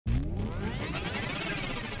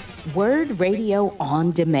Word Radio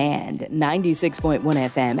on Demand, 96.1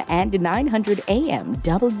 FM and 900 AM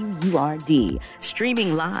WURD.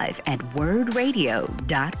 Streaming live at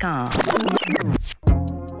wordradio.com.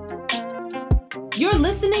 You're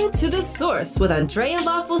listening to The Source with Andrea and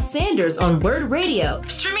Lawful-Sanders on Word Radio.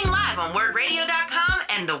 Streaming live on wordradio.com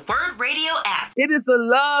and the Word Radio app. It is the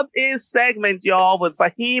Love Is segment, y'all, with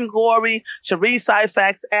Faheem Goree, Cheri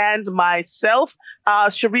Syphax, and myself.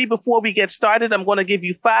 Cheri, before we get started, I'm going to give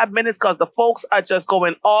you 5 minutes because the folks are just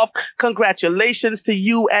going off. Congratulations to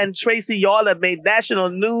you and Tracy. Y'all have made national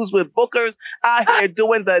news with bookers out here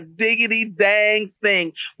doing the diggity dang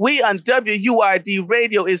thing. We on WURD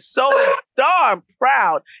Radio is so darn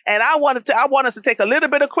proud. And I want us to take a little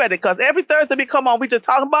bit of credit because every Thursday we come on, we just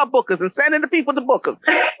talking about bookers and sending the people to bookers.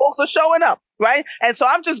 Folks are showing up, right? And so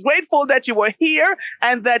I'm just grateful that you were here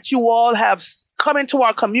and that you all have come into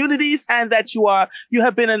our communities and that you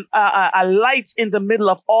have been a light in the middle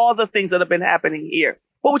of all the things that have been happening here.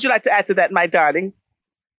 What would you like to add to that, my darling?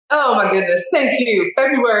 Oh, my goodness. Thank you.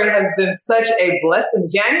 February has been such a blessing.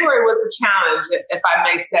 January was a challenge, if I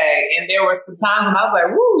may say. And there were some times when I was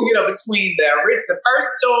like, woo, between the first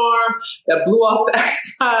storm that blew off the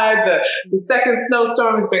outside, the second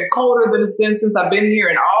snowstorm has been colder than it's been since I've been here.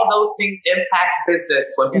 And all those things impact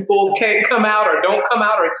business. When people can't come out or don't come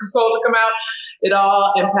out or it's too cold to come out, it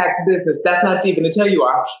all impacts business. That's not even to tell you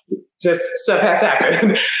all. Just stuff has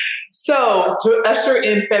happened. So to usher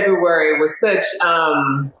in February was such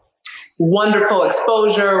wonderful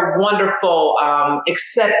exposure, wonderful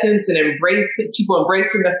acceptance and people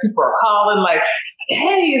embracing us. People are calling like,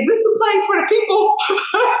 hey, is this the place for the people?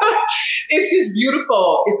 It's just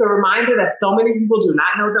beautiful. It's a reminder that so many people do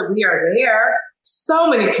not know that we are there. So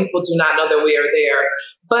many people do not know that we are there,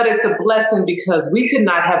 but it's a blessing because we could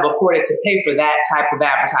not have afforded to pay for that type of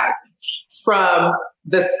advertising. From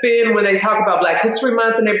the spin when they talk about Black History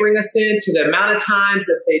Month and they bring us in, to the amount of times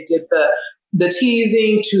that they did the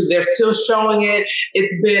teasing, to they're still showing it.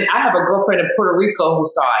 I have a girlfriend in Puerto Rico who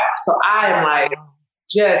saw it. So I am like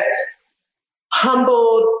just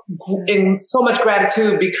humbled in so much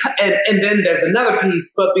gratitude because, and then there's another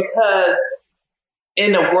piece, but because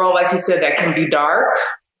in a world, like you said, that can be dark.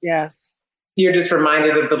 Yes. You're just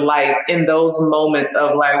reminded of the light in those moments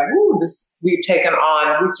of like, woo, we've taken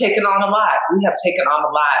on a lot. We have taken on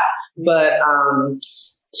a lot, but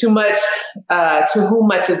too much, to whom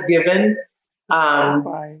much is given,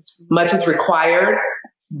 much is required,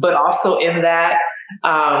 but also in that,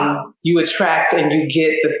 you attract and you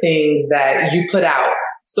get the things that you put out.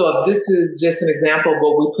 So if this is just an example of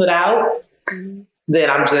what we put out, then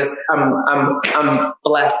I'm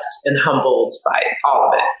blessed and humbled by all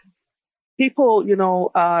of it. People,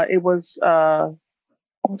 it was,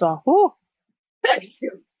 hold on. Ooh.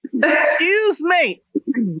 Excuse me.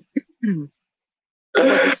 It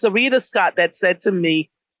was Sarita Scott that said to me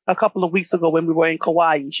a couple of weeks ago when we were in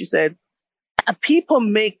Kauai, she said, people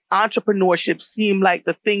make entrepreneurship seem like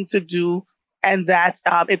the thing to do and that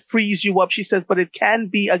it frees you up. She says, but it can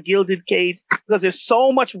be a gilded cage because there's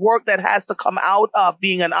so much work that has to come out of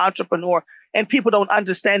being an entrepreneur. And people don't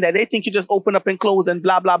understand that. They think you just open up and close and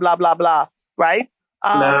blah, blah, blah, blah, blah. Right?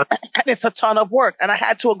 No. And it's a ton of work. And I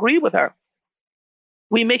had to agree with her.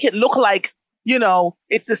 We make it look like,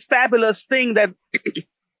 it's this fabulous thing that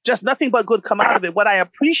just nothing but good come out of it. What I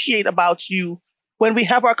appreciate about you when we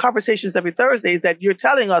have our conversations every Thursday is that you're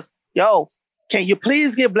telling us, can you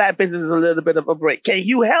please give Black businesses a little bit of a break? Can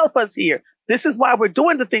you help us here? This is why we're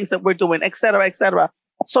doing the things that we're doing, et cetera, et cetera.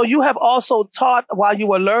 So you have also taught while you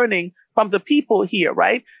were learning from the people here,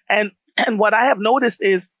 right? And what I have noticed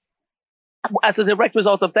is, as a direct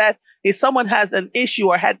result of that, if someone has an issue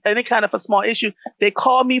or had any kind of a small issue, they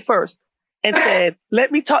call me first and said,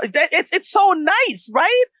 let me talk. It's so nice,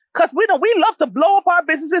 right? Because we love to blow up our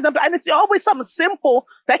businesses, and it's always something simple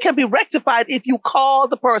that can be rectified if you call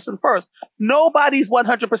the person first. Nobody's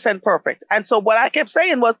 100% perfect. And so what I kept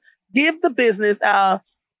saying was, give the business,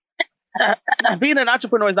 being an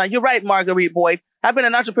entrepreneur is not, you're right, Marguerite Boyd. I've been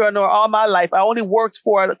an entrepreneur all my life. I only worked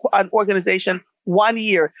for an organization 1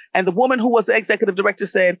 year. And the woman who was the executive director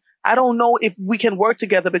said, I don't know if we can work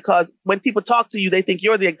together because when people talk to you, they think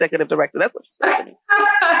you're the executive director. That's what she said to me.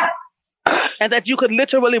 And that you could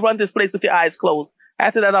literally run this place with your eyes closed.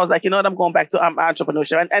 After that, I was like, I'm going back to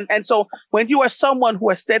entrepreneurship. And so when you are someone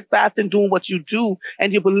who are steadfast in doing what you do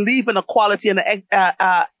and you believe in a quality and an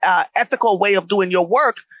ethical way of doing your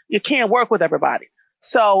work, you can't work with everybody.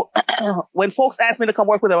 So when folks ask me to come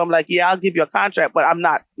work with them, I'm like, yeah, I'll give you a contract, but I'm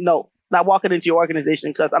not walking into your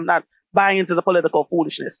organization because I'm not buying into the political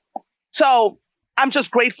foolishness. So I'm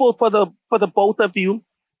just grateful for the both of you,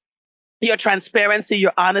 your transparency,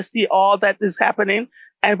 your honesty, all that is happening.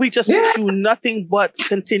 And we just wish you nothing but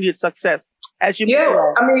continued success as you move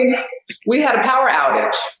on. I mean, we had a power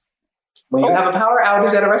outage. When you have a power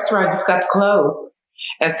outage at a restaurant, you've got to close.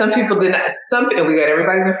 And some people did not. We got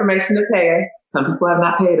everybody's information to pay us. Some people have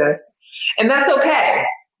not paid us, and that's okay.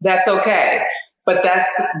 That's okay. But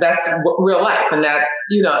that's real life, and that's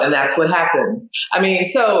and that's what happens. I mean,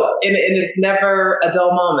 so and it's never a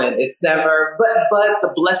dull moment. It's never. But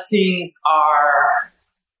the blessings are.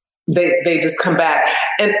 They just come back.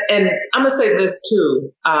 And I'm gonna say this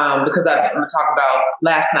too, because I'm gonna talk about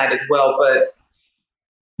last night as well. But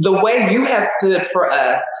the way you have stood for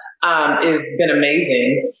us has been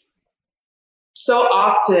amazing. So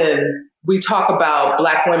often we talk about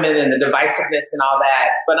Black women and the divisiveness and all that,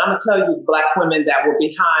 but I'm gonna tell you, Black women that were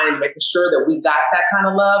behind making sure that we got that kind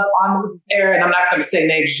of love on the air. And I'm not gonna say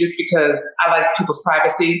names just because I like people's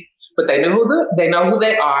privacy, but they know who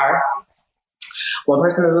they are. One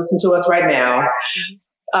person is listening to us right now.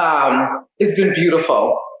 It's been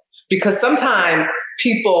beautiful because sometimes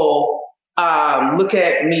people look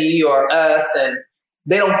at me or us and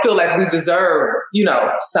they don't feel like we deserve,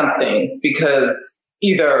 something because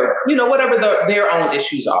either, whatever their own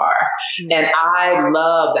issues are. And I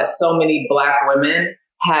love that so many Black women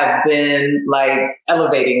have been like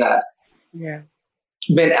elevating us. Yeah.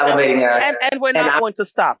 Been elevating us. And we're not going to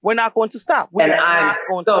stop. We're not going to stop. And I'm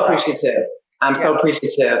so appreciative. I'm so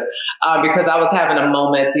appreciative because I was having a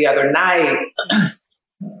moment the other night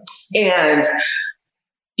and,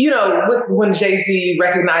 when Jay-Z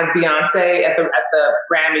recognized Beyonce at the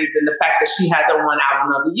Grammys and the fact that she hasn't won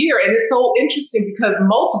Album of the Year. And it's so interesting because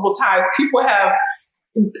multiple times people have,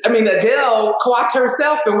 Adele co-opted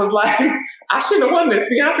herself and was like, I shouldn't have won this.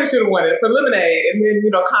 Beyonce should have won it for Lemonade. And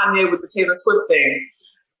then, Kanye with the Taylor Swift thing.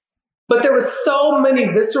 But there were so many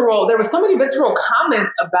visceral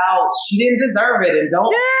comments about she didn't deserve it and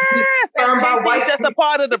don't be confirmed by white just a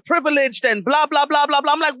part of the privileged and blah blah blah blah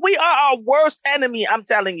blah. I'm like, we are our worst enemy. I'm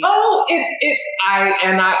telling you. Oh, it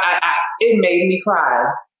made me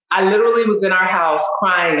cry. I literally was in our house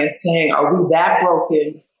crying and saying, "Are we that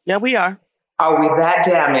broken? Yeah, we are. Are we that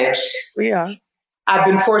damaged? We are." I've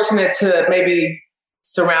been fortunate to maybe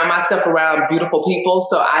surround myself around beautiful people.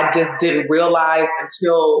 So I just didn't realize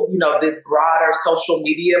until, this broader social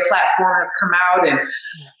media platform has come out.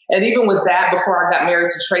 And even with that, before I got married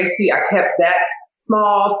to Tracy, I kept that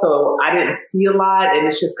small. So I didn't see a lot and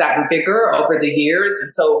it's just gotten bigger over the years.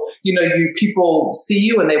 And so, people see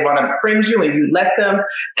you and they want to friend you and you let them.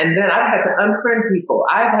 And then I've had to unfriend people.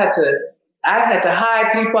 I've had to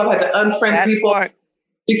hide people. I've had to unfriend people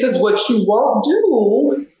because what you won't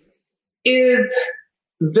do is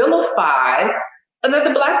vilify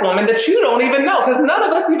another Black woman that you don't even know because none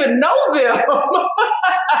of us even know them.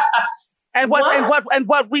 And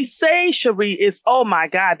what we say, Cheri, is, oh my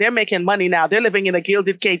God, they're making money now. They're living in a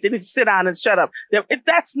gilded cage. They need to sit down and shut up.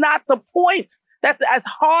 That's not the point. That's as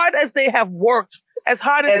hard as they have worked, as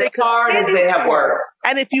hard as they have worked.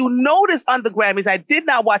 And if you notice on the Grammys, I did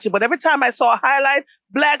not watch it, but every time I saw a highlight,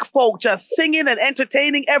 Black folk just singing and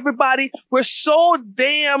entertaining everybody. We're so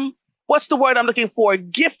damn, what's the word I'm looking for?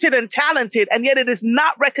 Gifted and talented, and yet it is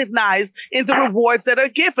not recognized in the rewards that are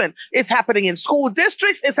given. It's happening in school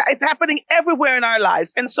districts. It's happening everywhere in our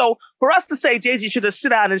lives. And so for us to say Jay-Z should have sit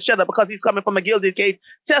down and shut up because he's coming from a gilded cage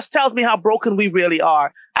just tells me how broken we really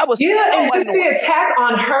are. I was and just the attack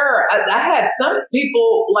on her. I had some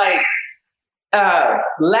people like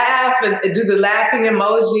laugh and do the laughing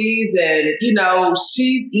emojis and,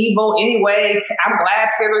 she's evil anyway. I'm glad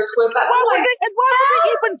Taylor Swift. And why would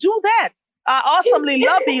they even do that? I awesomely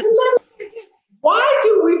love you. Why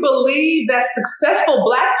do we believe that successful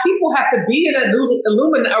Black people have to be in an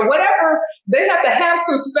Illuminati or whatever? They have to have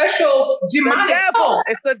some special demonic devil.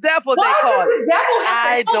 It's the devil Why they call does the devil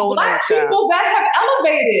have to help Black know, people that have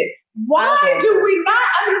elevated? Why do we not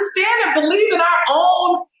understand and believe in our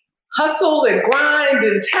own hustle and grind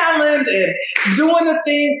and talent and doing the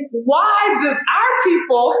thing? Why does our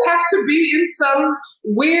people have to be in some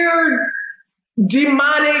weird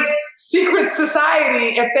demonic secret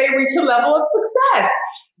society if they reach a level of success?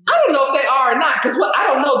 I don't know if they are or not because I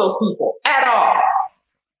don't know those people at all.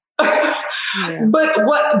 Yeah. But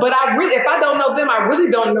if I don't know them, I really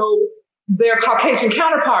don't know their Caucasian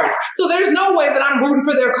counterparts. So there's no way that I'm rooting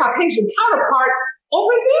for their Caucasian counterparts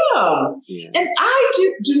over them. Yeah. And I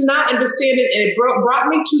just do not understand it. And it brought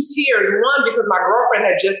me to tears. One, because my girlfriend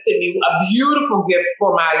had just sent me a beautiful gift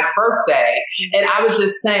for my birthday. And I was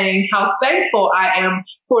just saying how thankful I am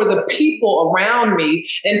for the people around me.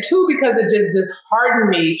 And two, because it just disheartened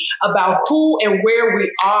me about who and where we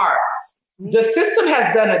are. The system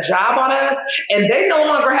has done a job on us, and they no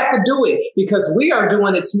longer have to do it because we are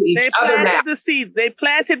doing it to each other now. They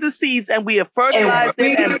planted the seeds, and we have fertilized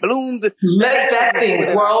them and bloomed. Let that thing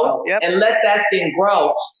grow, and let that thing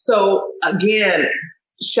grow. So again,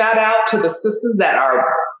 shout out to the sisters that are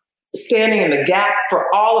standing in the gap for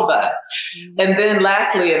all of us. And then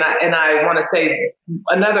lastly, and I want to say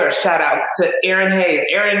another shout out to Erin Hayes.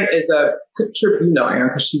 Erin is a contributor, you know Erin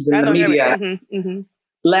because she's in the media.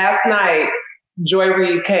 Last night, Joy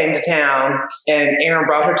Reid came to town and Erin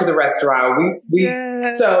brought her to the restaurant.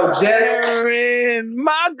 Erin,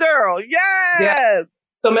 my girl. Yes. Yeah.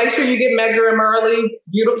 So make sure you get Medgar and Merle.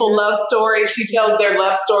 Beautiful love story. She tells their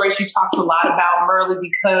love story. She talks a lot about Merle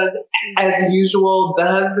because, as usual, the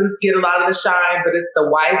husbands get a lot of the shine, but it's the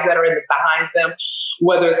wives that are behind them,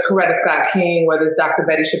 whether it's Coretta Scott King, whether it's Dr.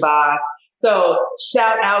 Betty Shabazz. So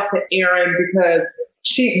shout out to Erin because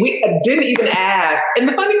we didn't even ask. And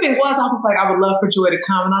the funny thing was, I was like, I would love for Joy to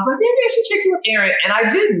come. And I was like, maybe I should check you with Erin. And I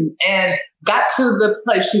didn't. And got to the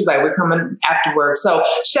place. She was like, we're coming after work. So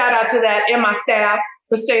shout out to that and my staff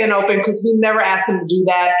for staying open because we never asked them to do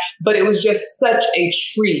that. But it was just such a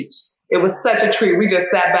treat. It was such a treat. We just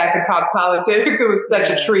sat back and talked politics. It was such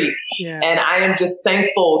a treat. Yeah. And I am just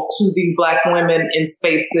thankful to these Black women in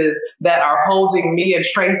spaces that are holding me and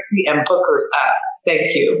Tracy and Bookers up.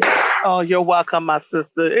 Thank you. Oh, you're welcome, my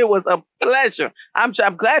sister. It was a pleasure. I'm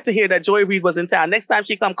glad to hear that Joy Reid was in town. Next time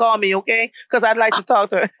she come, call me, okay? Because I'd like to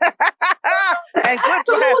talk to her. And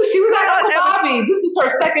absolutely. She was at Uncle Bobby's. This was her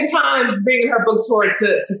second time bringing her book tour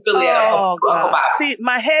to Philly at Uncle Bobby's. See,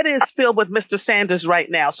 my head is filled with Mr. Sanders right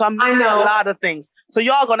now. So I'm missing a lot of things. So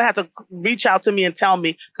y'all going to have to reach out to me and tell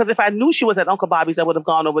me. Because if I knew she was at Uncle Bobby's, I would have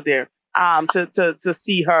gone over there. To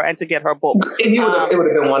see her and to get her book. It would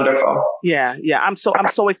have been wonderful. Yeah. I'm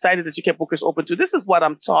so excited that you kept Bookers open too. This is what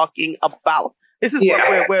I'm talking about. This is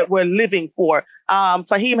what we're living for.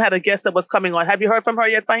 Faheem had a guest that was coming on. Have you heard from her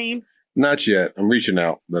yet, Faheem? Not yet. I'm reaching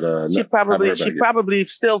out, but she probably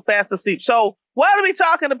still fast asleep. So what are we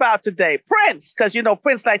talking about today? Prince, because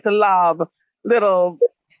Prince like to lob little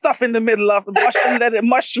stuff in the middle of the let it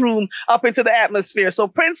mushroom up into the atmosphere. So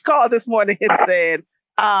Prince called this morning and said,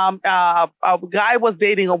 a guy was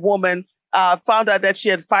dating a woman, found out that she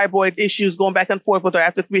had fibroid issues going back and forth with her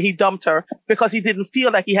after 3. He dumped her because he didn't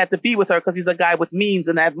feel like he had to be with her because he's a guy with means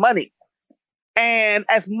and had money. And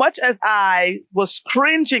as much as I was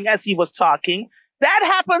cringing as he was talking, that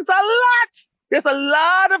happens a lot. There's a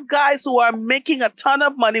lot of guys who are making a ton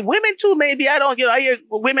of money. Women too, maybe. I hear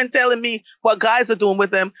women telling me what guys are doing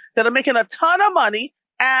with them that are making a ton of money.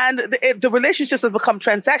 And the relationships have become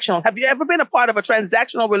transactional. Have you ever been a part of a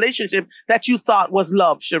transactional relationship that you thought was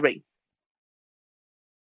love, Cheri?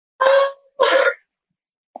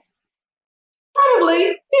 Probably,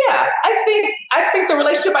 yeah. I think the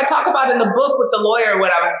relationship I talk about in the book with the lawyer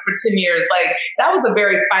when I was for 10 years, like that was a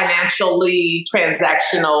very financially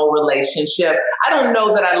transactional relationship. I don't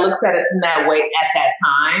know that I looked at it in that way at that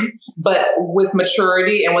time, but with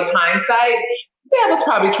maturity and with hindsight, that was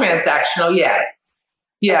probably transactional, yes.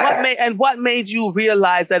 Yeah. What made you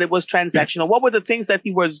realize that it was transactional? What were the things that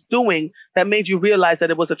he was doing that made you realize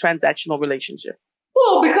that it was a transactional relationship?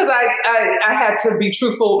 Well, because I had to be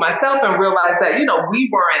truthful with myself and realize that, we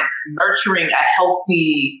weren't nurturing a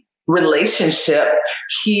healthy relationship.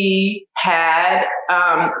 He had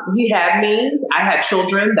means. I had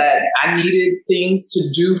children that I needed things to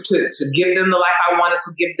do to give them the life I wanted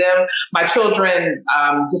to give them. My children,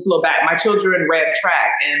 just a little back, my children ran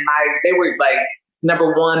track and they were like,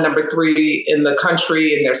 number 1, number 3 in the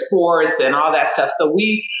country in their sports and all that stuff. So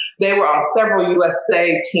they were on several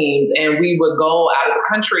USA teams and we would go out of the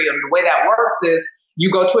country. And the way that works is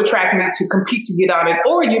you go to a track meet to compete to get on it,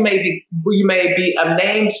 or you may be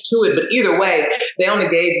named to it. But either way, they only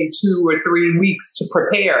gave you 2 or 3 weeks to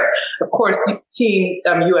prepare. Of course, Team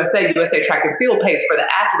USA Track and Field pays for the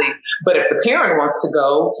athlete. But if the parent wants to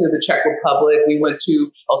go to the Czech Republic, we went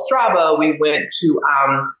to Ostrava, we went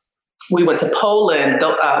to Poland,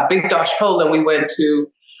 Big Dosh, Poland. We went to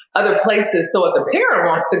other places. So if the parent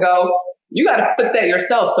wants to go, you got to put that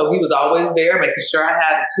yourself. So he was always there, making sure I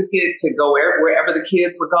had a ticket to go wherever the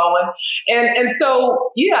kids were going. And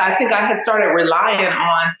so, yeah, I think I had started relying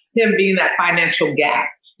on him being that financial gap.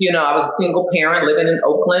 I was a single parent living in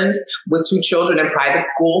Oakland with 2 children in private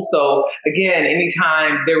school. So again,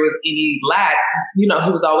 anytime there was any lack, he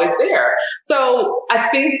was always there. So I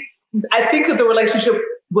think that the relationship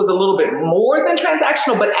was a little bit more than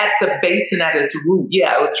transactional, but at the base and at its root,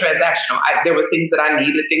 yeah, it was transactional. There were things that I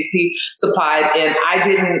needed, things he supplied, and I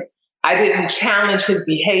didn't challenge his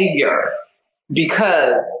behavior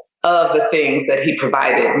because of the things that he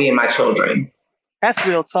provided me and my children. That's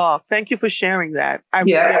real talk. Thank you for sharing that. I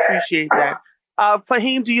really appreciate that.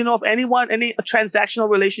 Faheem, do you know of any transactional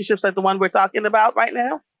relationships like the one we're talking about right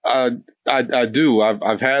now? I do.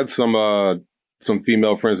 I've had some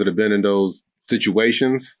female friends that have been in those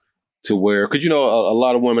situations to where, because, a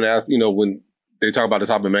lot of women ask, when they talk about the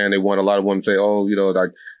type of man they want, a lot of women say, oh,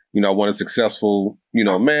 I want a successful,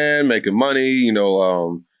 man making money,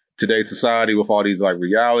 today's society with all these like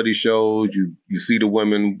reality shows, you see the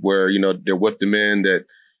women where, they're with the men that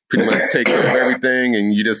pretty much take care of everything,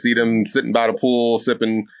 and you just see them sitting by the pool,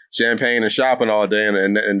 sipping champagne and shopping all day.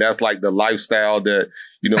 And that's like the lifestyle that,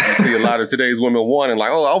 you see a lot of today's women want, and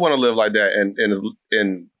like, oh, I want to live like that.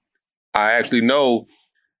 And I actually know,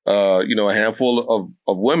 a handful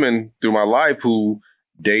of women through my life who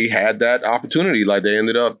they had that opportunity. Like they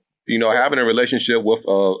ended up, having a relationship with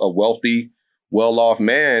a wealthy, well-off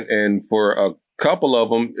man. And for a couple of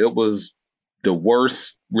them, it was the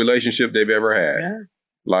worst relationship they've ever had. Yeah.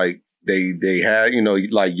 Like they had,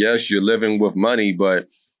 like, yes, you're living with money, but,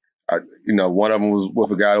 one of them was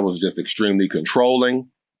with a guy that was just extremely controlling,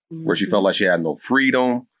 where she felt like she had no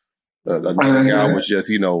freedom. Another guy was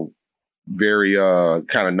just, very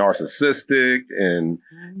kind of narcissistic, and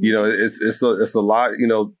it's a lot.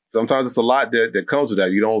 Sometimes it's a lot that comes with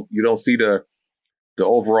that. You don't see the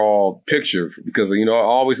overall picture, because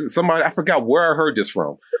always somebody, I forgot where I heard this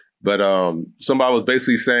from, but somebody was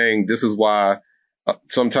basically saying this is why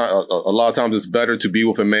sometimes a lot of times it's better to be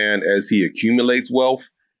with a man as he accumulates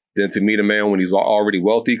wealth than to meet a man when he's already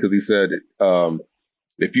wealthy, because he said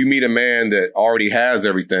if you meet a man that already has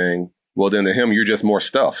everything, well, then to him you're just more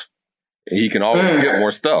stuff. And he can always get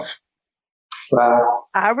more stuff. Wow.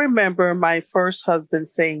 I remember my first husband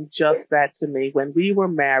saying just that to me when we were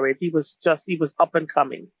married. He was up and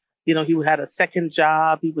coming. He had a second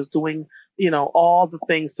job. He was doing, all the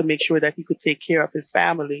things to make sure that he could take care of his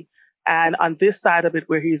family. And on this side of it,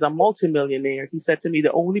 where he's a multimillionaire, he said to me,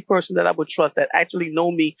 the only person that I would trust that actually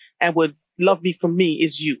know me and would love me for me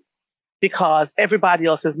is you. Because everybody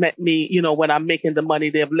else has met me, when I'm making the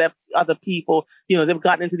money, they've left other people, they've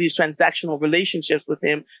gotten into these transactional relationships with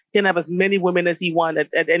him. He can have as many women as he wants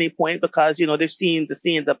at any point, because, they're seeing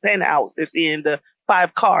the penthouse, they're seeing the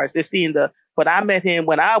 5 cars, they're seeing but I met him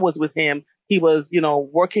when I was with him. He was,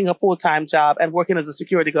 working a full-time job and working as a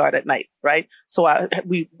security guard at night. Right. So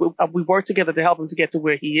we worked together to help him to get to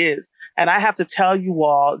where he is. And I have to tell you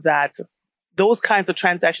all that those kinds of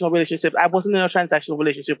transactional relationships, I wasn't in a transactional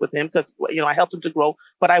relationship with him because, I helped him to grow,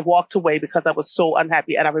 but I walked away because I was so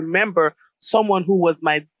unhappy. And I remember someone who was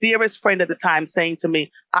my dearest friend at the time saying to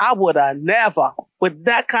me, I would have never, with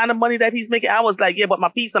that kind of money that he's making, I was like, yeah, but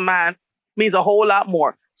my peace of mind means a whole lot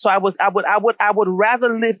more. So I would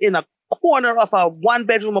rather live in a corner of a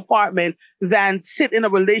 1-bedroom apartment than sit in a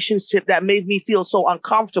relationship that made me feel so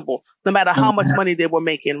uncomfortable, no matter how much money they were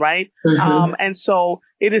making. Right. And so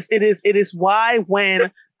it is why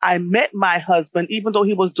when I met my husband, even though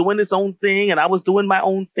he was doing his own thing and I was doing my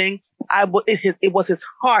own thing, it was his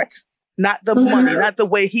heart, not the money, not the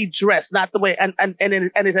way he dressed, not the way, and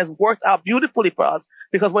it has worked out beautifully for us,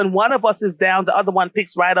 because when one of us is down, the other one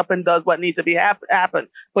picks right up and does what needs to be happen.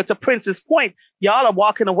 But to Prince's point, y'all are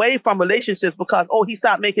walking away from relationships because, oh, he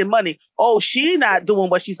stopped making money. Oh, she not doing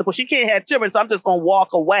what she's supposed. She can't have children, so I'm just gonna walk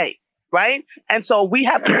away, right? And so we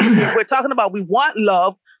have to. We're talking about we want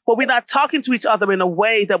love, but we're not talking to each other in a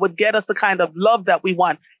way that would get us the kind of love that we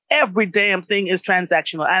want. Every damn thing is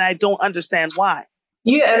transactional, and I don't understand why.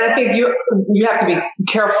 Yeah, and I think you have to be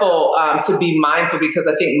careful to be mindful, because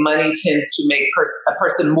I think money tends to make a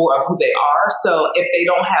person more of who they are. So if they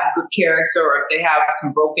don't have good character, or if they have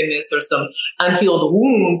some brokenness or some unhealed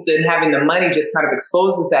wounds, then having the money just kind of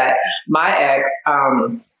exposes that. My ex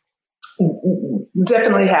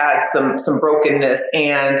definitely had some brokenness,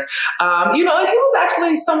 and and he was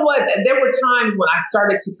actually somewhat. There were times when I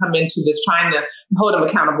started to come into this, trying to hold him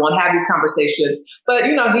accountable and have these conversations, but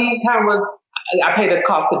he kind of was. I pay the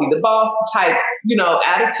cost to be the boss type,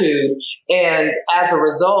 attitude. And as a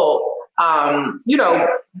result,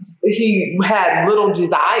 he had little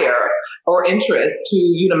desire or interest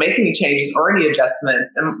to, make any changes or any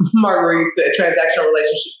adjustments. And Marguerite said transactional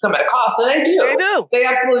relationships come at a cost, and they do. They do. They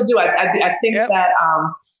absolutely do. I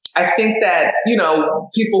think that,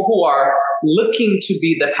 people who are looking to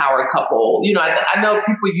be the power couple, I know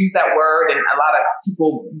people use that word, and a lot of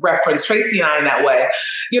people reference Tracy and I in that way,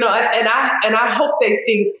 and I hope they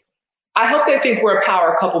think we're a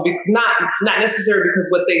power couple, not necessarily because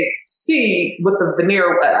what they see with the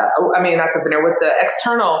veneer, not the veneer, with the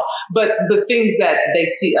external, but the things that they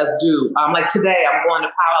see us do. Like today, I'm going to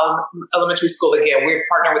Powell Elementary School again. We're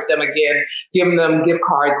partnering with them again, giving them gift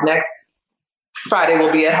cards. Next Friday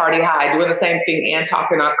we'll be at Hardy High doing the same thing and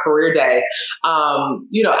talking on career day. I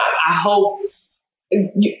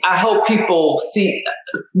hope people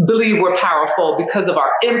believe we're powerful because of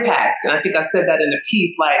our impact. And I think I said that in a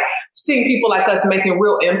piece, like seeing people like us making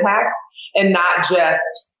real impact and not just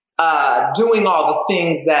doing all the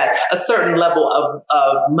things that a certain level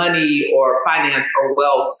of money or finance or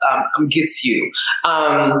wealth gets you.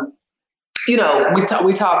 We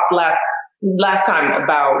talked last time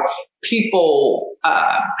about people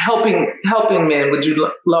helping men. Would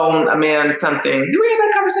you loan a man something? Did we have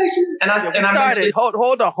that conversation? And I started. Hold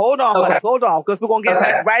on, okay. Hold on, because we're gonna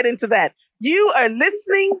get right into that. You are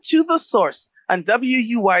listening to The Source on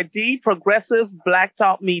WURD, Progressive Black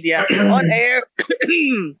Talk Media, on air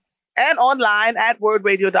and online at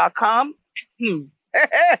wordradio.com.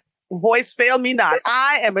 Voice fail me not.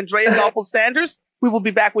 I am Andrea Lawful-Sanders. We will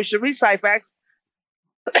be back with Cheri Syphax.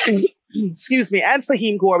 Excuse me, and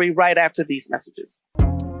Faheem Goree right after these messages.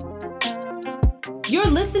 You're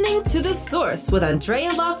listening to The Source with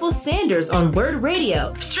Andrea Lawful-Sanders on Word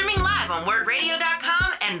Radio. Streaming live on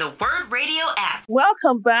wordradio.com and the Word Radio app.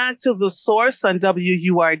 Welcome back to The Source on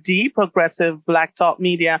WURD, Progressive Black Talk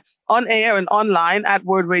Media, on air and online at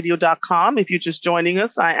wordradio.com. If you're just joining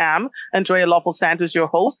us, I am Andrea Lawful-Sanders, your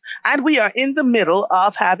host, and we are in the middle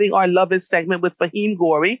of having our Love Is segment with Faheem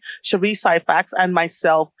Goree, Cheri Syphax, and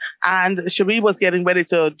myself. And Cheri was getting ready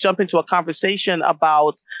to jump into a conversation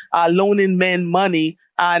about loaning men money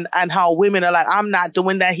and how women are like, I'm not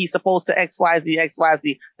doing that. He's supposed to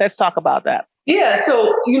XYZ. Let's talk about that. Yeah.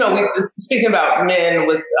 So, speaking about men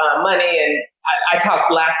with money, and I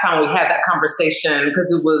talked last time we had that conversation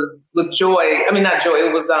because it was with Joy. I mean, not Joy.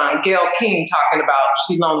 It was Gail King talking about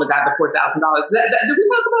she loaned the guy the $4,000. Did we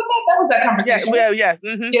talk about that? That was that conversation. Yes.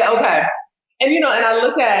 Mm-hmm. Yeah. Okay. And, and I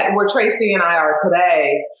look at where Tracy and I are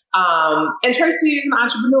today. And Tracy is an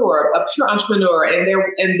entrepreneur, a pure entrepreneur.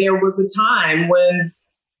 And there was a time when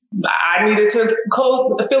I needed to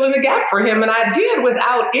fill in the gap for him. And I did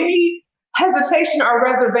without any hesitation or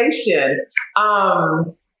reservation.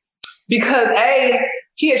 Because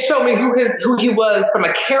he had shown me who he was from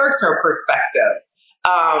a character perspective,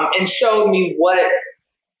 and showed me what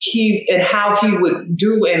how he would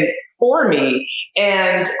do for me.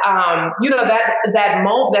 And, that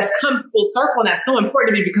moment that's come full circle, and that's so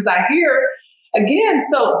important to me because I hear again,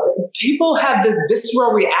 so people have this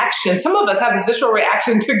visceral reaction. Some of us have this visceral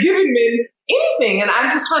reaction to giving men anything. And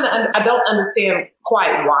I'm just I don't understand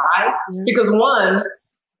quite why, because one,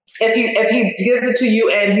 if he gives it to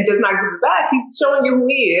you and he does not give it back, he's showing you who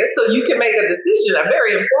he is. So you can make a decision, a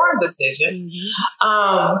very informed decision.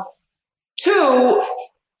 Mm-hmm. Two,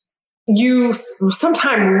 you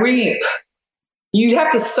sometimes you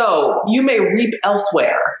have to sow. You may reap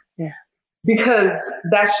elsewhere. Yeah. Because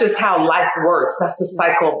that's just how life works. That's the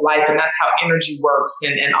cycle of life, and that's how energy works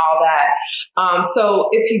and all that. So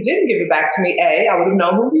if he didn't give it back to me, I would have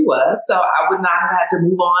known who he was. So I would not have had to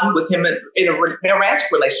move on with him in a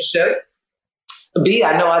romantic relationship. B,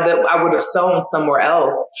 I know that I would have sown somewhere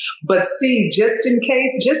else. But C, just in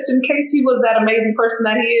case he was that amazing person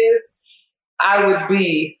that he is, I would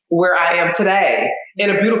be where I am today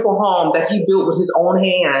in a beautiful home that he built with his own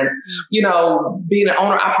hand, being an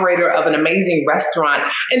owner operator of an amazing restaurant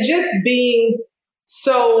and just being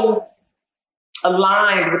so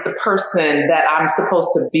aligned with the person that I'm supposed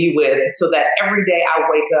to be with, so that every day I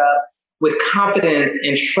wake up with confidence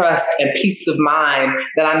and trust and peace of mind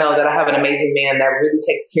that I know that I have an amazing man that really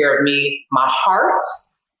takes care of me, my heart,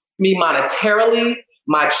 me monetarily,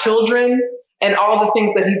 my children, and all the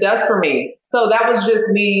things that he does for me. So that was just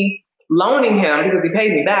me loaning him, because he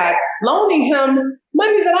paid me back, loaning him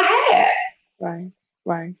money that I had.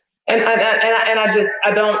 Right. And I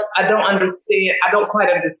don't understand. I don't quite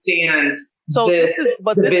understand. So this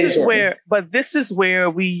is where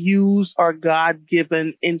we use our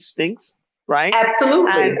God-given instincts, right?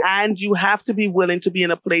 Absolutely. And you have to be willing to be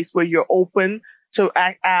in a place where you're open to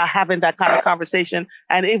having that kind of conversation.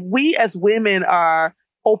 And if we as women are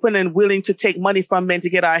open and willing to take money from men to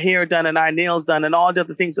get our hair done and our nails done and all the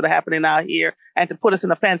other things that are happening out here, and to put us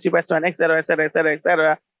in a fancy restaurant, et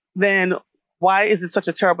cetera, then why is it such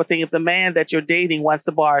a terrible thing if the man that you're dating wants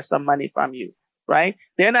to borrow some money from you, right?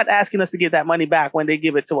 They're not asking us to give that money back when they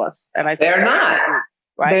give it to us. And they're not.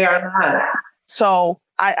 Right? They are not. So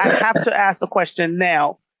I have to ask the question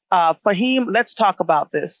now. Faheem, let's talk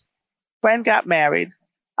about this. Friend got married,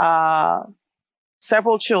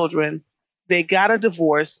 several children. They got a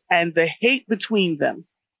divorce, and the hate between them,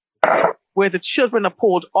 where the children are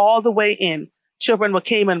pulled all the way in. Children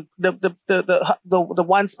came and the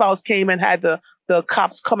one spouse came and had the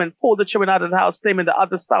cops come and pull the children out of the house, claiming the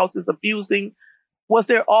other spouse is abusing. Was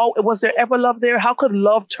there ever love there? How could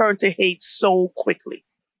love turn to hate so quickly?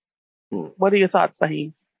 What are your thoughts,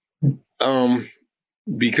 Faheem?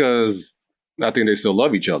 Because I think they still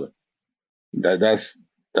love each other. That's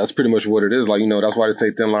pretty much what it is. Like, that's why they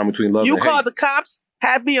say thin line between love and hate. You called the cops,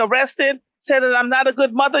 had me arrested, said that I'm not a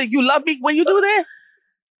good mother. You love me when you do that?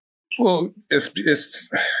 Well, it's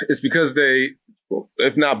because they,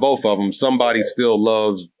 if not both of them, somebody still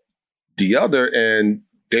loves the other, and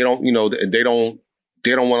they don't want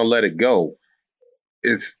to let it go.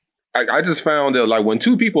 I just found that, like, when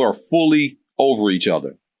two people are fully over each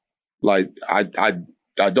other, like, I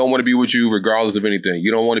don't want to be with you regardless of anything.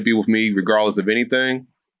 You don't want to be with me regardless of anything.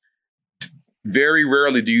 Very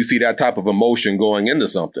rarely do you see that type of emotion going into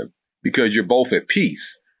something because you're both at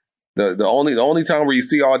peace. The only time where you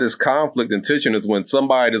see all this conflict and tension is when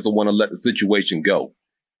somebody doesn't want to let the situation go.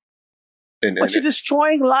 But you're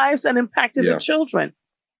destroying lives and impacting the children.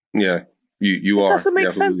 Yeah, you are. It doesn't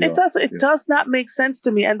make sense. It does not make sense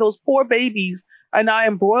to me. And those poor babies are now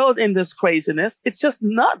embroiled in this craziness. It's just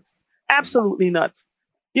nuts. Absolutely nuts.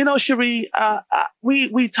 Cheri,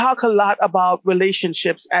 we talk a lot about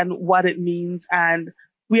relationships and what it means, and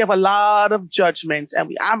we have a lot of judgment,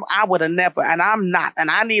 and I would have never, and I'm not, and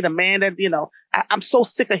I need a man that, I'm so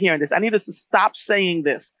sick of hearing this. I need us to stop saying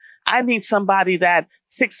this. I need somebody that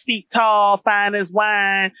 6 feet tall, fine as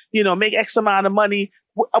wine, make X amount of money.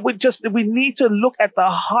 We need to look at the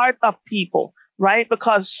heart of people, right?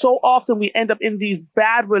 Because so often we end up in these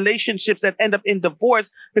bad relationships that end up in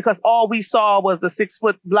divorce because all we saw was the 6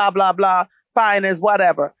 foot, blah, blah, blah, fine as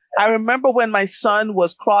whatever. I remember when my son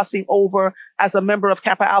was crossing over as a member of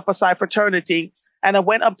Kappa Alpha Psi fraternity, and I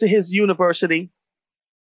went up to his university.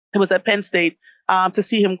 It was at Penn State, to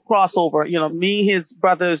see him cross over, me, his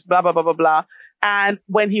brothers, blah, blah, blah, blah, blah. And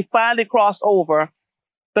when he finally crossed over,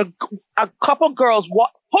 a couple girls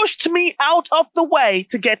pushed me out of the way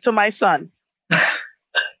to get to my son.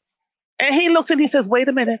 And he looks and he says, wait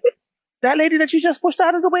a minute. That lady that you just pushed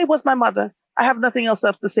out of the way was my mother. I have nothing else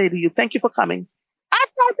to say to you. Thank you for coming. I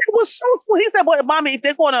thought that was so cool. He said, well, mommy, if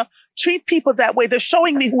they're going to treat people that way, they're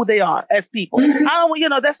showing me who they are as people.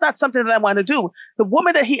 That's not something that I want to do. The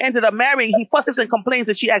woman that he ended up marrying, he fusses and complains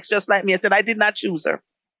that she acts just like me. I said, I did not choose her.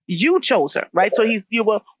 You chose her, right? So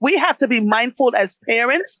we have to be mindful as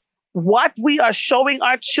parents what we are showing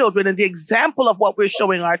our children and the example of what we're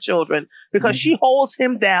showing our children, because she holds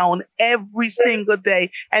him down every single day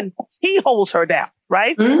and he holds her down,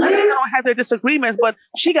 right? They don't have their disagreements, but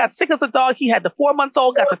she got sick as a dog. He had the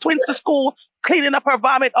 4-month-old, got the twins to school, cleaning up her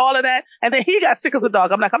vomit, all of that. And then he got sick as a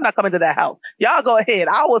dog. I'm like, I'm not coming to that house. Y'all go ahead.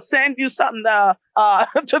 I will send you something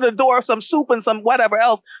to the door, some soup and some whatever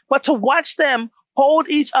else. But to watch them hold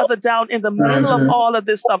each other down in the middle of all of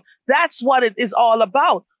this stuff, that's what it is all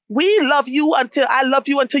about. I love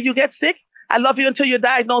you until you get sick. I love you until you're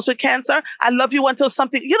diagnosed with cancer. I love you until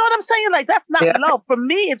something, you know what I'm saying? Like, that's not love. For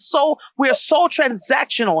me, we're so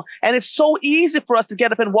transactional, and it's so easy for us to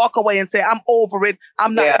get up and walk away and say, I'm over it.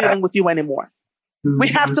 I'm not dealing with you anymore. We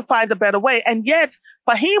have to find a better way. And yet,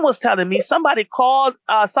 Faheem was telling me somebody called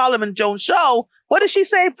Solomon Jones' show. What did she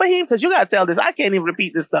say, Faheem? Because you got to tell this. I can't even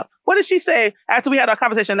repeat this stuff. What did she say after we had our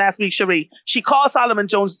conversation last week, Cheri? She called Solomon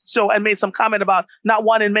Jones' show and made some comment about not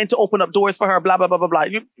wanting men to open up doors for her, blah, blah, blah, blah, blah.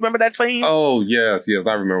 You remember that, Faheem? Oh, yes.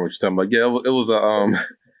 I remember what you're talking about. Yeah, it was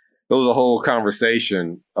a whole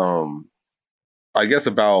conversation, I guess,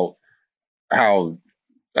 about how,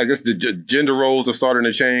 I guess, the gender roles are starting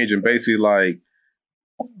to change, and basically, like,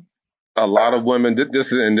 a lot of women,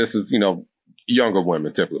 this is, younger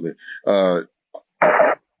women typically,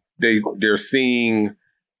 they're seeing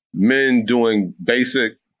men doing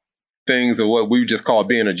basic things of what we just call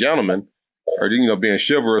being a gentleman, or, being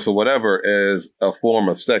chivalrous or whatever, as a form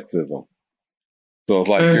of sexism. So it's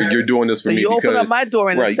like, you're doing this for me because, open up my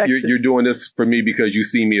door and right, you're doing this for me because you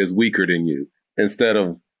see me as weaker than you, instead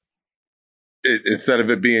of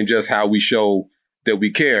it being just how we show that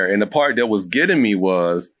we care. And the part that was getting me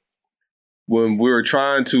was when we were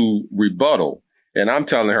trying to rebuttal, and I'm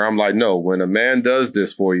telling her, I'm like, no, when a man does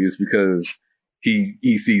this for you, it's because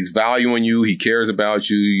he sees value in you. He cares about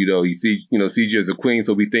you. He sees you as a queen.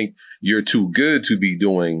 So we think you're too good to be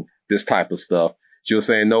doing this type of stuff. She was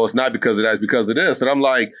saying, no, it's not because of that. It's because of this. And I'm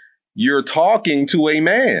like, you're talking to a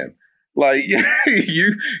man. Like,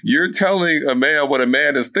 you're telling a man what a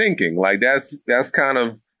man is thinking. Like, that's kind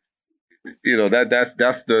of,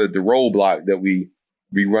 that's the roadblock that we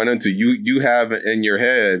run into. You have in your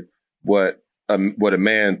head what a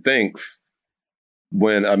man thinks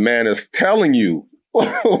when a man is telling you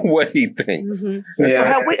what he thinks. Mm-hmm.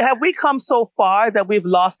 Yeah. Have we come so far that we've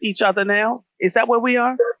lost each other now? Is that where we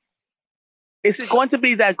are? Is it going to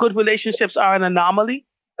be that good relationships are an anomaly?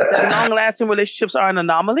 That long-lasting relationships are an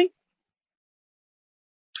anomaly?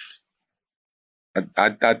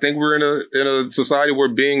 I think we're in a society where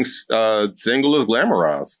being single is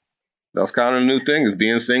glamorized. That's kind of the new thing, is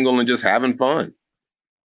being single and just having fun.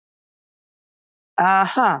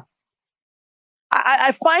 Uh-huh.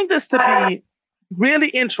 I find this to be really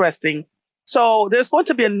interesting. So there's going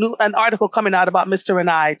to be an article coming out about Mr. and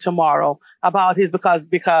I tomorrow about his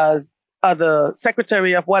because of the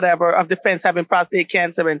Secretary of Defense having prostate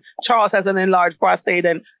cancer, and Charles has an enlarged prostate,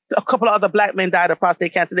 and a couple of other black men died of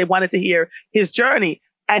prostate cancer. They wanted to hear his journey.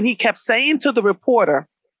 And he kept saying to the reporter,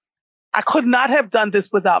 I could not have done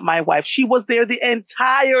this without my wife. She was there the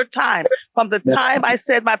entire time, from the time I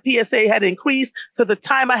said my PSA had increased to the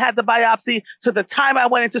time I had the biopsy to the time I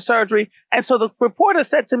went into surgery. And so the reporter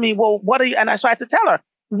said to me, well, what are you? And I tried to tell her,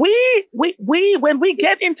 we when we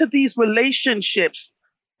get into these relationships,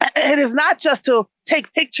 it is not just to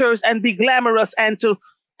take pictures and be glamorous and to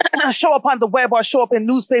show up on the web or show up in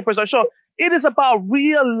newspapers it is about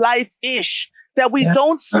real life-ish that we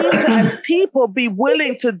don't seem to, as people, be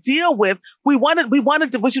willing to deal with. We wanted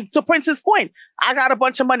to, which is to Prince's point. I got a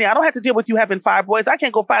bunch of money. I don't have to deal with you having fibroids. I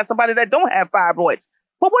can't go find somebody that don't have fibroids.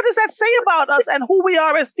 But what does that say about us and who we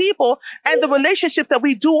are as people and the relationships that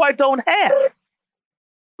we do or don't have?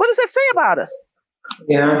 What does that say about us?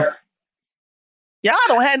 Yeah. Y'all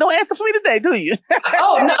don't have no answer for me today, do you?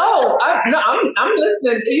 I'm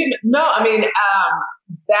listening. I mean,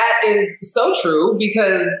 that is so true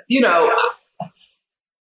because,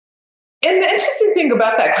 and the interesting thing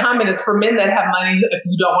about that comment is for men that have money, if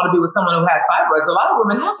you don't want to be with someone who has fibroids, a lot of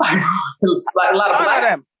women have fibroids, like a lot of black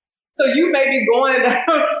men. So you may be going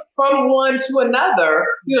from one to another.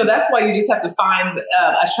 That's why you just have to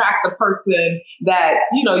attract the person that,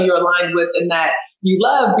 you're aligned with and that you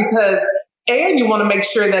love, and you want to make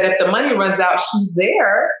sure that if the money runs out, she's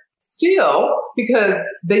there still, because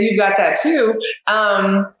then you got that too.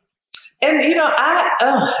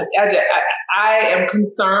 I am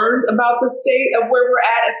concerned about the state of where we're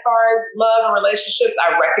at as far as love and relationships.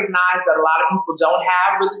 I recognize that a lot of people don't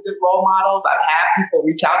have really good role models. I've had people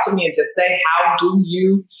reach out to me and just say, how do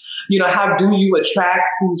you attract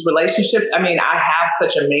these relationships? I mean, I have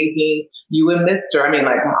such amazing you and Mr. I mean,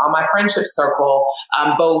 like on my friendship circle,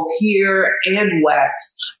 both here and West.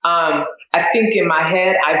 I think in my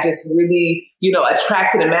head, I've just really,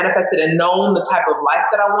 attracted and manifested and known the type of life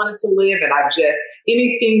that I wanted to live. And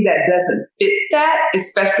anything that doesn't fit that,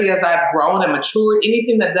 especially as I've grown and matured,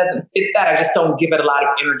 anything that doesn't fit that, I just don't give it a lot of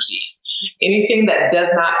energy. Anything that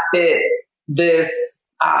does not fit this,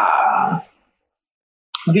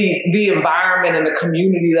 the environment and the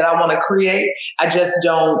community that I want to create, I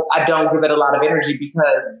don't give it a lot of energy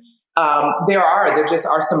because there just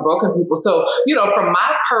are some broken people. So, from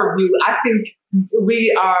my purview, I think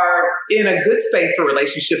we are in a good space for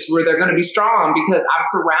relationships where they're going to be strong because I'm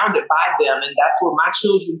surrounded by them. And that's what my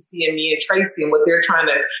children see in me and Tracy and what they're trying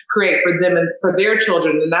to create for them and for their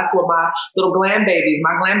children. And that's what my glam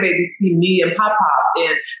babies see me and Pop Pop.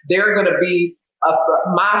 And they're going to be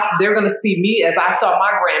they're going to see me as I saw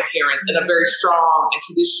my grandparents in a very strong and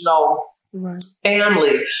traditional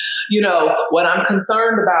family. What I'm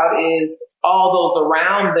concerned about is all those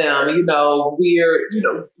around them. We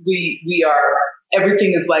are,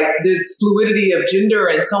 everything is like there's fluidity of gender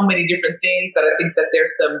and so many different things that I think that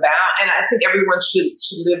there's some and I think everyone should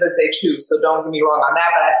live as they choose. So don't get me wrong on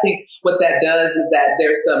that. But I think what that does is that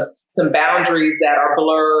there's some boundaries that are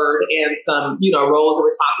blurred and some, roles and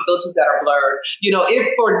responsibilities that are blurred.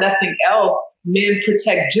 If for nothing else, men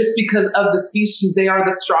protect just because of the species, they are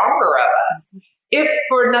the stronger of us. If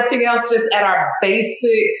for nothing else, just at our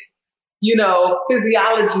basic,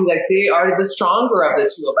 physiology, like they are the stronger of the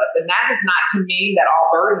two of us. And that is not to mean that all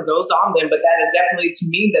burden goes on them, but that is definitely to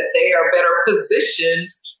mean that they are better positioned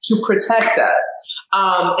to protect us.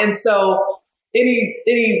 And so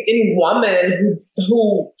any woman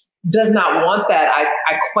who does not want that,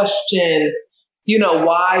 I question,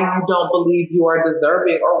 why you don't believe you are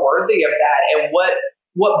deserving or worthy of that. And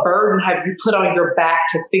what burden have you put on your back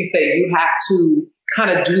to think that you have to kind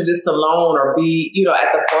of do this alone or be,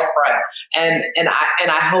 at the forefront. And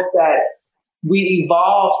I hope that we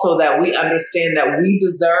evolve so that we understand that we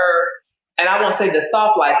deserve, and I won't say the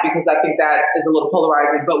soft life because I think that is a little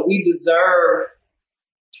polarizing, but we deserve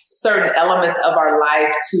certain elements of our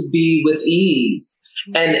life to be with ease.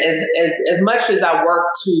 And as much as I work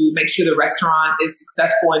to make sure the restaurant is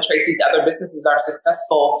successful and Tracy's other businesses are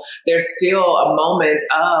successful, there's still a moment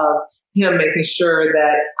of him making sure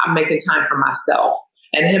that I'm making time for myself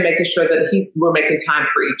and him making sure that we're making time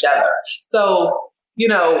for each other. So,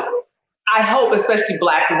 I hope especially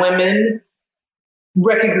Black women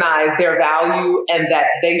recognize their value and that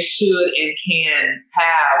they should and can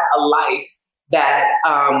have a life that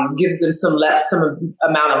gives them some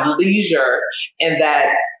amount of leisure, and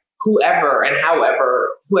that whoever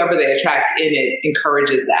they attract in it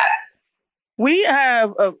encourages that. We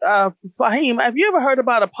have, Faheem, have you ever heard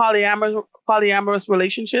about a polyamorous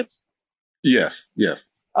relationships? Yes.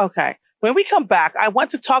 Okay. When we come back, I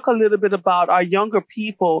want to talk a little bit about our younger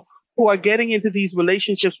people who are getting into these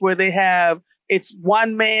relationships where they have, it's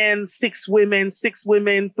one man, 6 women,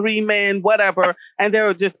 3 men, whatever. And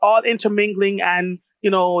they're just all intermingling, and,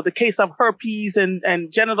 the case of herpes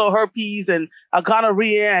and genital herpes and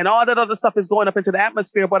gonorrhea and all that other stuff is going up into the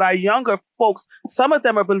atmosphere. But our younger folks, some of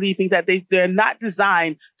them are believing that they're not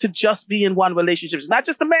designed to just be in one relationship. It's not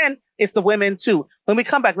just the men, it's the women too. When we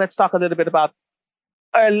come back, let's talk a little bit about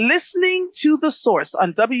are listening to The Source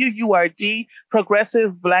on WURD,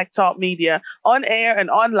 Progressive Black Talk Media, on air and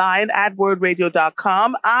online at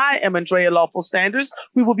wordradio.com. I am Andrea Lawful-Sanders.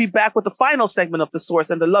 We will be back with the final segment of The Source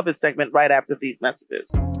and the Love It segment right after these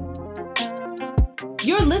messages.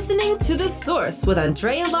 You're listening to The Source with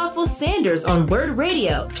Andrea Lawful-Sanders on Word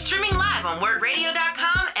Radio. Streaming live on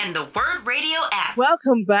wordradio.com and the Word Radio app.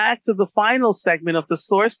 Welcome back to the final segment of The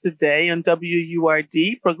Source today on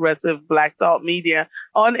WURD, Progressive Black Talk Media,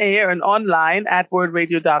 on air and online at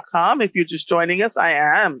wordradio.com. If you're just joining us, I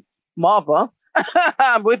am Marva.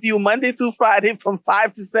 I'm with you Monday through Friday from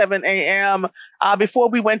 5 to 7 a.m. Before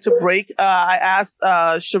we went to break, I asked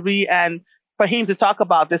Cheri and Faheem to talk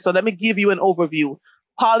about this. So let me give you an overview.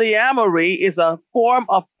 Polyamory is a form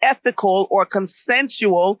of ethical or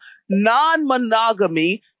consensual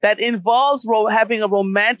non-monogamy that involves having a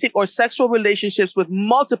romantic or sexual relationships with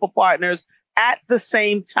multiple partners at the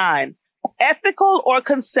same time. Ethical or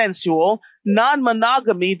consensual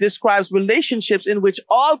non-monogamy describes relationships in which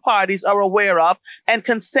all parties are aware of and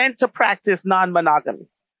consent to practice non-monogamy.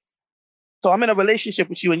 So I'm in a relationship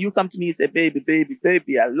with you and you come to me and say,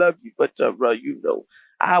 baby, I love you, but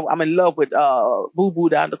I'm in love with Boo Boo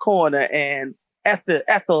down the corner and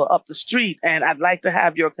Ethel up the street, and I'd like to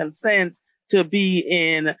have your consent to be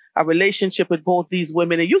in a relationship with both these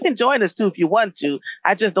women. And you can join us too if you want to.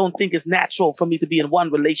 I just don't think it's natural for me to be in one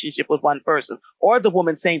relationship with one person, or the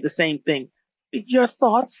woman saying the same thing. Your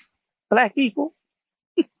thoughts, Black people?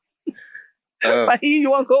 You want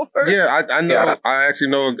to go first? Yeah, I know. Yeah. I actually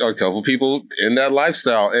know a couple people in that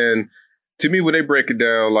lifestyle, and to me, when they break it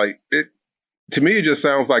down, to me, it just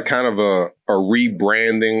sounds like kind of a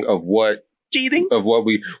rebranding of what cheating of what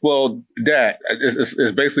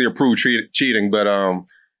it's basically approved cheating, but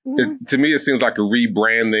to me, it seems like a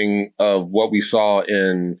rebranding of what we saw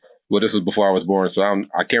in. Well, this was before I was born, so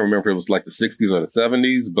I can't remember if it was like the 60s or the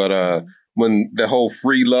 70s, but when the whole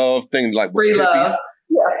free love thing, like free love.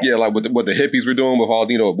 Yeah, like what the hippies were doing with all,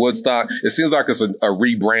 Woodstock. It seems like it's a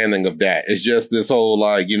rebranding of that. It's just this whole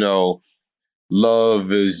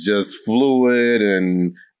love is just fluid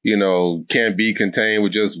and, can't be contained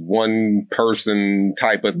with just one person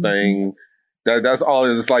type of thing. That's all.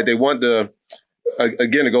 It's like they want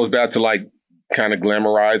again, it goes back to kind of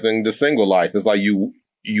glamorizing the single life. It's like you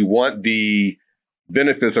want the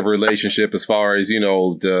benefits of a relationship as far as,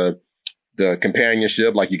 the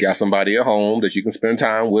companionship, like you got somebody at home that you can spend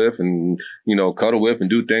time with and, cuddle with and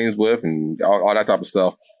do things with and all that type of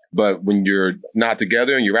stuff. But when you're not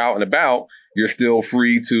together and you're out and about, you're still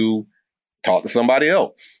free to talk to somebody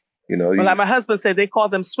else. Well, like my husband said, they call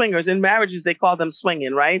them swingers. In marriages, they call them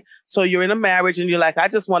swinging, right? So you're in a marriage and you're like, I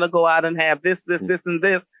just want to go out and have this, and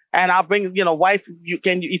this. And I'll bring, wife,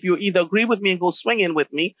 if you either agree with me and go swinging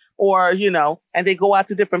with me, or, and they go out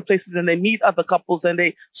to different places and they meet other couples and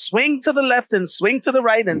they swing to the left and swing to the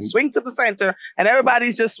right and swing to the center, and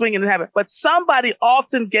everybody's just swinging and having. But somebody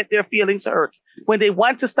often get their feelings hurt when they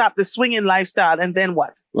want to stop the swinging lifestyle. And then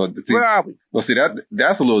what? Well, where are we? Well, see,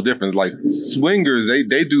 that's a little different. Like swingers,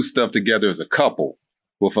 they do stuff together as a couple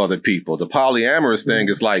with other people. The polyamorous thing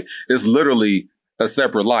is it's literally a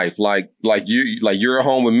separate life. Like you're at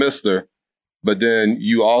home with Mr., but then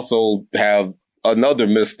you also have another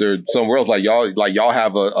Mr. somewhere else. Like y'all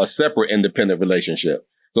have a separate independent relationship.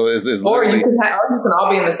 So it's or you can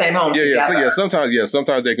all be in the same home. Yeah. So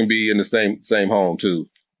sometimes they can be in the same home too.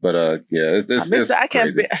 But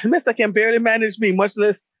Mr. can barely manage me, much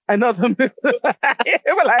less another Mr.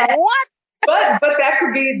 We're like, what? But that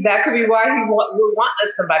could be why he would want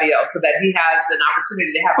somebody else, so that he has an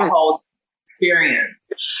opportunity to have a whole experience.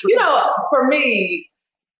 For me,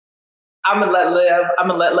 I'm gonna let live.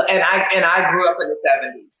 And I grew up in the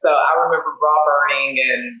 70s, so I remember bra burning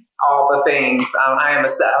and all the things. I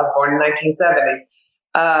was born in 1970.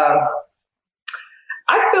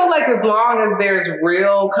 I feel like as long as there's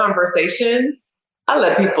real conversation, I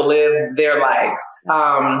let people live their lives.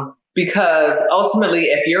 Because ultimately,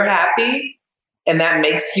 if you're happy and that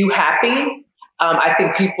makes you happy, I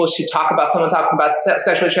think people should someone talking about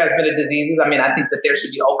sexually transmitted diseases. I mean, I think that there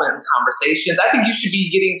should be open conversations. I think you should be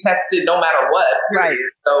getting tested no matter what. Period. Right.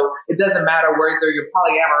 So it doesn't matter whether you're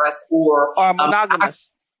polyamorous or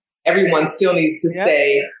monogamous. Everyone still needs to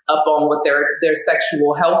stay up on what their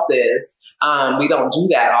sexual health is. We don't do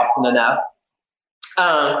that often enough.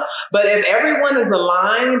 But if everyone is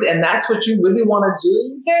aligned and that's what you really want to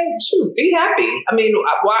do, then shoot, be happy. I mean,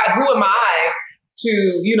 who am I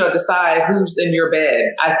to, decide who's in your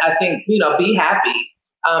bed? I think, be happy,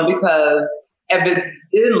 because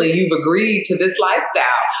evidently you've agreed to this lifestyle.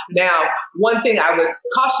 Now, one thing I would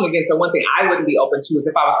caution against, or one thing I wouldn't be open to, is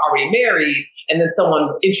if I was already married and then someone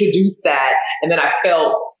introduced that and then I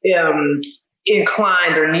felt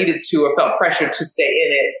inclined or needed to, or felt pressure to stay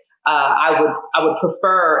in it. I would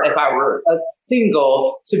prefer, if I were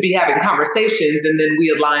single, to be having conversations and then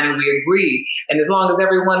we align and we agree. And as long as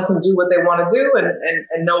everyone can do what they want to do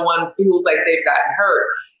and no one feels like they've gotten hurt,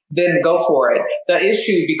 then go for it. The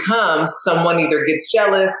issue becomes someone either gets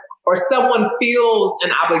jealous or someone feels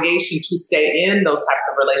an obligation to stay in those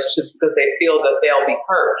types of relationships because they feel that they'll be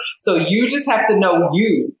hurt. So you just have to know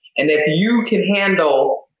you. And if you can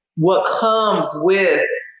handle what comes with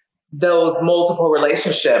those multiple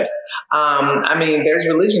relationships. I mean, there's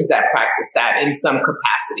religions that practice that in some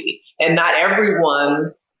capacity, and not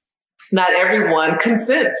everyone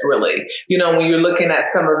consents really. When you're looking at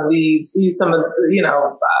some of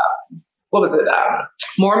what was it?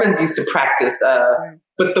 Mormons used to practice,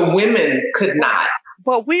 but the women could not.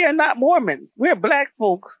 But we are not Mormons. We're Black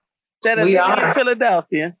folk that are in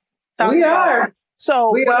Philadelphia. We are.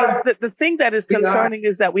 So the thing that is concerning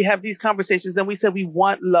is that we have these conversations and we say we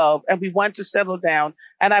want love and we want to settle down.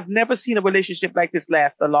 And I've never seen a relationship like this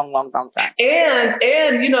last a long, long, long time. And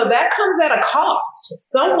that comes at a cost.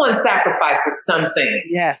 Someone sacrifices something.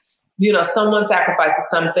 Yes. Someone sacrifices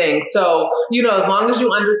something. So, as long as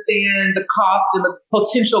you understand the cost and the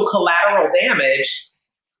potential collateral damage,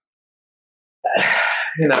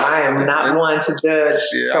 I am not one to judge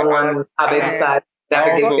someone, how they decide.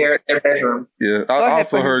 Their bedroom. Yeah, I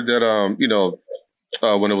also heard that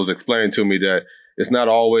when it was explained to me that it's not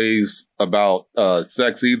always about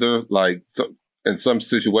sex either. Like in some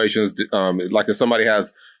situations, like if somebody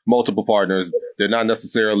has multiple partners, they're not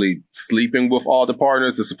necessarily sleeping with all the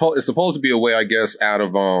partners. It's supposed to be a way, I guess, out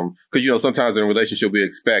of because sometimes in a relationship we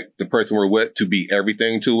expect the person we're with to be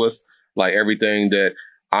everything to us, like everything that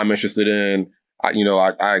I'm interested in.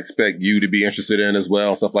 I expect you to be interested in as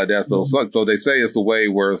well, stuff like that. So they say it's a way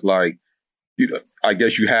where it's like, I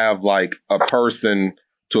guess you have like a person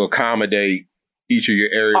to accommodate each of your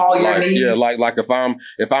areas. All your needs. Yeah, like if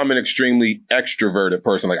I'm an extremely extroverted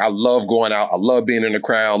person, like I love going out, I love being in the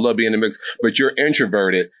crowd, I love being in the mix, but you're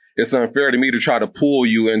introverted. It's unfair to me to try to pull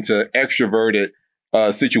you into extroverted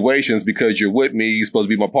situations because you're with me, you're supposed to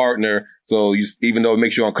be my partner. So even though it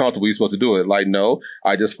makes you uncomfortable, you're supposed to do it. Like, no,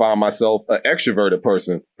 I just find myself an extroverted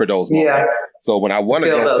person for those moments. Yeah. So when I want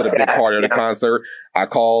to go to the big party of the concert, I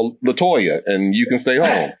call LaToya and you can stay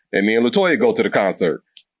home. And me and LaToya go to the concert.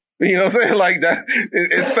 You know what I'm saying? Like that,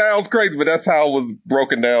 it sounds crazy, but that's how it was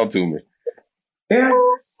broken down to me. Yeah.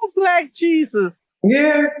 Oh, Black Jesus.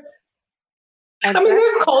 Yes. I mean,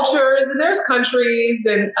 there's cultures and there's countries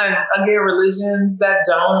and again, religions that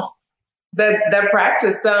that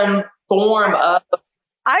practice some form of.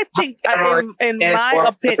 I think,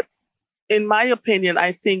 in my opinion,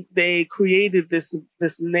 I think they created this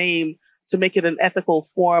name to make it an ethical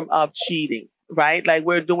form of cheating, right? Like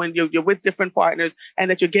you're with different partners and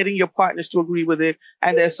that you're getting your partners to agree with it.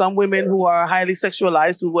 And there's some women who are highly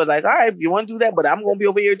sexualized who were like, all right, you want to do that, but I'm going to be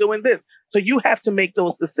over here doing this. So you have to make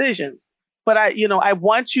those decisions. But I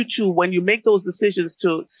want you to, when you make those decisions,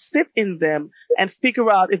 to sit in them and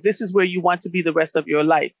figure out if this is where you want to be the rest of your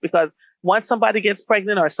life. Because once somebody gets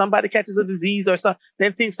pregnant or somebody catches a disease or something,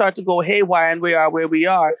 then things start to go haywire and we are where we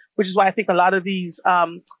are, which is why I think a lot of these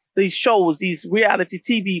shows, these reality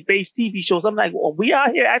based TV shows, I'm like, well, we out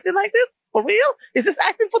here acting like this? For real? Is this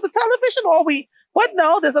acting for the television or what?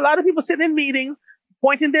 No, there's a lot of people sitting in meetings,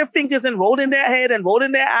 pointing their fingers and rolling their head and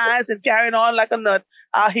rolling their eyes and carrying on like a nut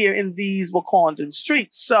out here in these Wakandan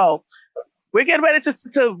streets. So we're getting ready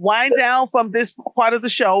to wind down from this part of the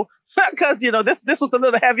show because, this was a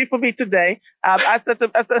little heavy for me today. I said to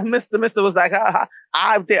Mr. was like, I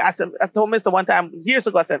told Mr. one time years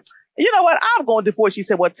ago, I said, you know what? I'm going to divorce. She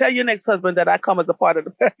said, well, tell your next husband that I come as a part of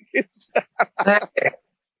the package.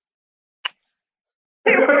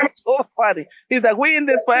 It was so funny. He's like, we in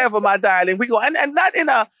this forever, my darling. We go, and not in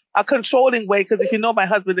a a controlling way, because if you know my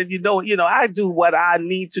husband, then you know, I do what I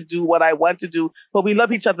need to do, what I want to do, but we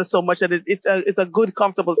love each other so much that it's a good,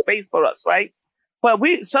 comfortable space for us, right? But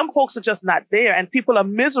some folks are just not there, and people are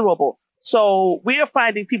miserable. So we are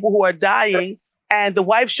finding people who are dying, and the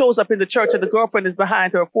wife shows up in the church and the girlfriend is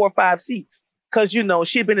behind her 4 or 5 seats. Cause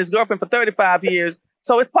she'd been his girlfriend for 35 years.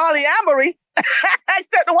 So it's polyamory,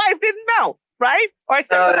 except the wife didn't know, right? Or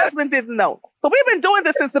except the husband didn't know. But we've been doing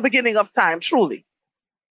this since the beginning of time, truly.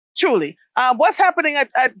 Truly. What's happening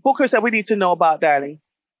at Booker's that we need to know about, darling?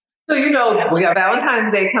 So, we got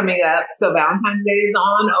Valentine's Day coming up. So Valentine's Day is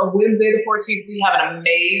on Wednesday the 14th. We have an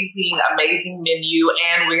amazing, amazing menu,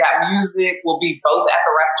 and we got music. We'll be both at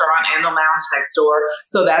the restaurant and the lounge next door.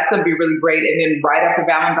 So that's going to be really great. And then right after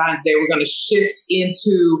Valentine's Day, we're going to shift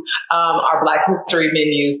into our Black History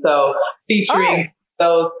menu. So featuring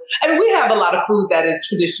those. I mean, we have a lot of food that is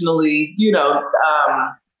traditionally,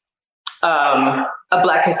 a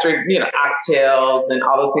Black History, oxtails and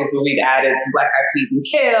all those things, but we've added some black eyed peas and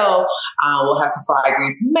kale. We'll have some fried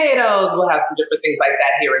green tomatoes. We'll have some different things like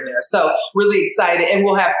that here and there. So really excited. And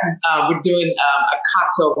we'll have some, we're doing a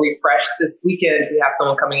cocktail refresh this weekend. We have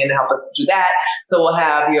someone coming in to help us do that. So we'll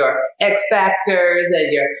have your X Factors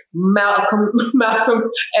and your Malcolm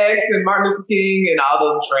X and Martin Luther King and all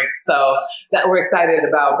those drinks. So that we're excited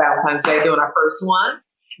about Valentine's Day, doing our first one.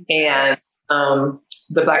 And,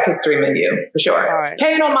 the Black History menu, for sure. All right.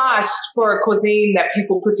 Paying homage for a cuisine that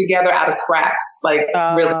people put together out of scraps. Like,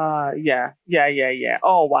 really. Yeah.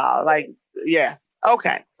 Oh, wow. Yeah.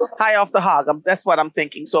 Okay. High off the hog. That's what I'm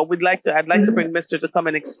thinking. So I'd like to bring Mr. to come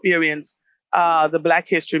and experience the Black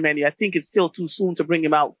History menu. I think it's still too soon to bring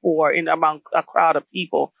him out among a crowd of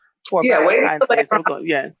people. Wait. I'll wait. I'll wait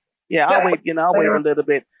a little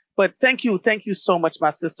bit. But thank you so much,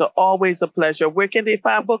 my sister. Always a pleasure. Where can they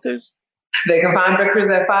find Bookers? They can find Booker's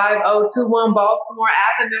at 5021 Baltimore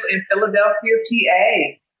Avenue in Philadelphia,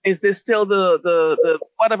 PA. Is this still the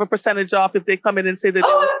whatever percentage off if they come in and say that?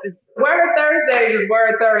 Word Thursdays is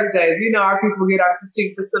Word Thursdays. Our people get our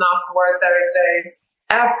 15% off for Word Thursdays.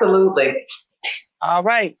 Absolutely. All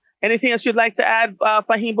right. Anything else you'd like to add,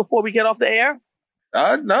 Faheem, before we get off the air?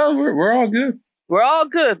 No, we're all good. We're all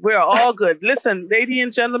good. We're all good. Listen, ladies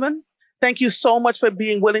and gentlemen, thank you so much for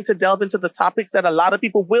being willing to delve into the topics that a lot of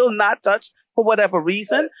people will not touch for whatever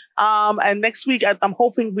reason. And next week, I'm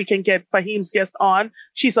hoping we can get Faheem's guest on.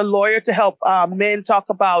 She's a lawyer to help men talk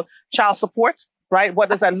about child support, right? What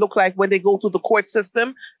does that look like when they go through the court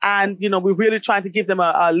system? And, we're really trying to give them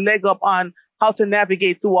a leg up on how to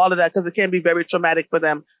navigate through all of that because it can be very traumatic for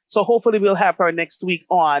them. So hopefully we'll have her next week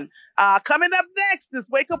on. Coming up next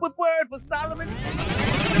is Wake Up with Word with Solomon.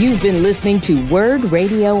 You've been listening to Word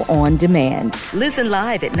Radio on Demand. Listen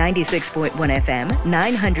live at 96.1 FM,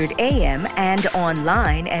 900 AM, and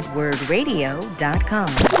online at wordradio.com.